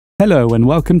Hello and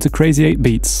welcome to Crazy8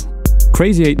 Beats.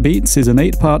 Crazy8 Beats is an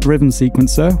 8-part rhythm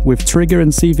sequencer with trigger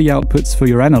and CV outputs for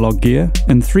your analog gear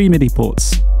and 3 MIDI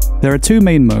ports. There are 2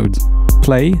 main modes,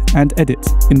 play and edit.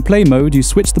 In play mode you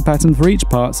switch the pattern for each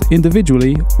part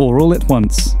individually or all at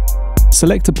once.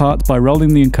 Select a part by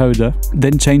rolling the encoder,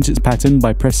 then change its pattern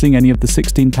by pressing any of the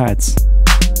 16 pads.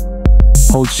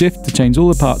 Hold shift to change all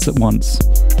the parts at once.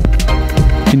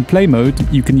 In play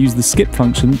mode, you can use the skip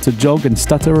function to jog and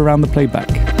stutter around the playback.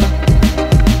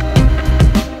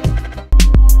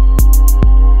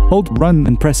 Hold run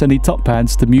and press any top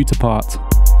pads to mute a part.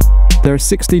 There are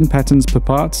 16 patterns per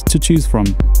part to choose from.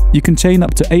 You can chain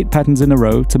up to 8 patterns in a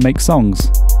row to make songs.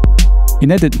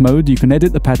 In edit mode, you can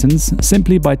edit the patterns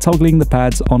simply by toggling the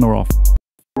pads on or off.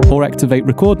 Or activate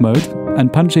record mode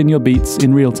and punch in your beats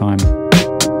in real time.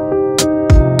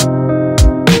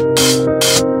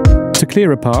 To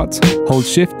clear a part, hold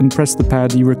shift and press the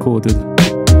pad you recorded.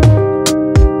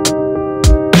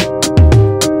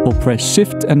 Or press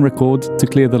shift and record to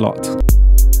clear the lot.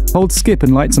 Hold skip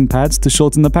and light some pads to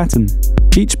shorten the pattern.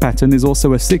 Each pattern is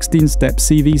also a 16-step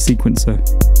CV sequencer.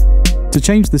 To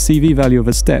change the CV value of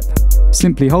a step,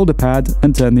 simply hold a pad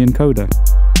and turn the encoder.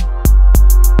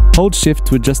 Hold shift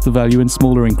to adjust the value in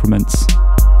smaller increments.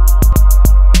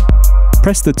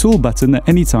 Press the tool button at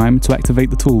any time to activate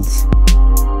the tools.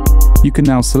 You can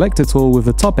now select a tool with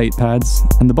the top 8 pads,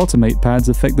 and the bottom 8 pads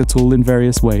affect the tool in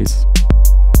various ways.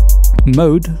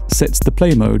 Mode sets the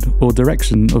play mode or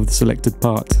direction of the selected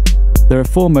part. There are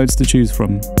 4 modes to choose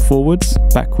from: forwards,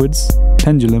 backwards,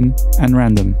 pendulum, and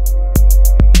random.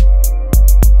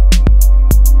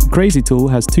 Crazy tool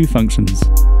has 2 functions.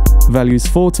 Values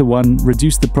 4 to 1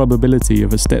 reduce the probability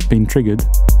of a step being triggered.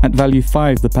 At value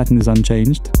 5 the pattern is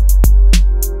unchanged.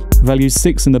 Values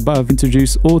 6 and above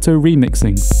introduce auto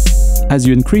remixing. As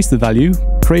you increase the value,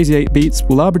 Crazy8 Beats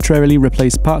will arbitrarily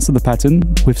replace parts of the pattern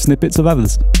with snippets of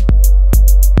others.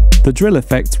 The drill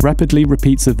effect rapidly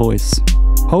repeats a voice.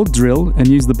 Hold drill and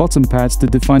use the bottom pads to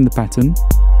define the pattern.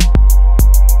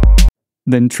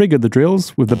 Then trigger the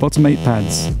drills with the bottom 8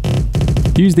 pads.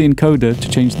 Use the encoder to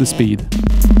change the speed.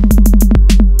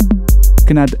 You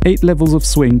can add 8 levels of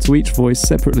swing to each voice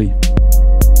separately,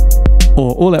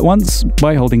 or all at once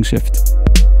by holding shift.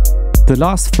 The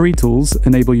last 3 tools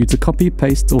enable you to copy,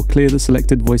 paste or clear the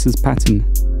selected voice's pattern.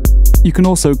 You can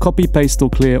also copy, paste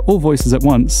or clear all voices at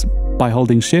once by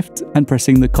holding shift and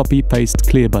pressing the copy, paste,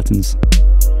 clear buttons.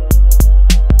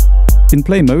 In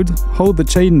play mode, hold the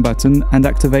chain button and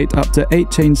activate up to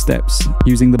 8 chain steps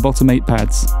using the bottom 8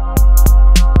 pads.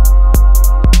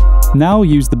 Now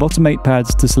use the bottom 8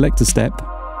 pads to select a step,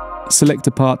 select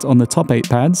a part on the top 8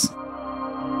 pads,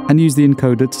 and use the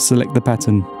encoder to select the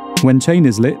pattern. When chain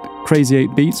is lit,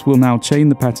 Crazy8 Beats will now chain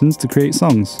the patterns to create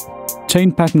songs.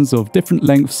 Chain patterns of different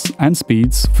lengths and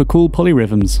speeds for cool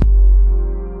polyrhythms.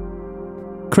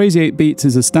 Crazy8 Beats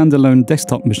is a standalone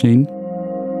desktop machine,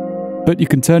 but you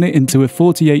can turn it into a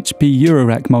 40 HP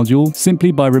Eurorack module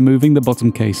simply by removing the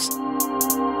bottom case.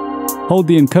 Hold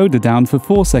the encoder down for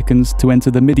 4 seconds to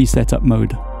enter the MIDI setup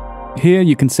mode. Here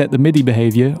you can set the MIDI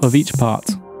behavior of each part.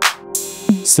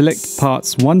 Select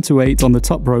parts 1 to 8 on the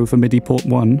top row for MIDI port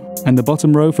 1 and the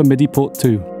bottom row for MIDI port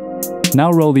 2.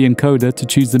 Now roll the encoder to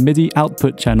choose the MIDI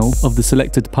output channel of the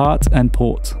selected part and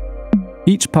port.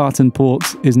 Each part and port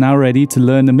is now ready to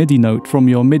learn a MIDI note from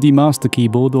your MIDI master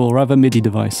keyboard or other MIDI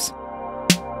device.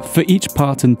 For each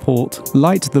part and port,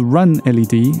 light the Run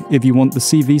LED if you want the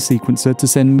CV sequencer to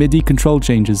send MIDI control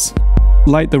changes.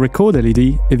 Light the Record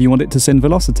LED if you want it to send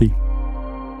velocity.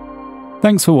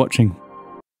 Thanks for watching.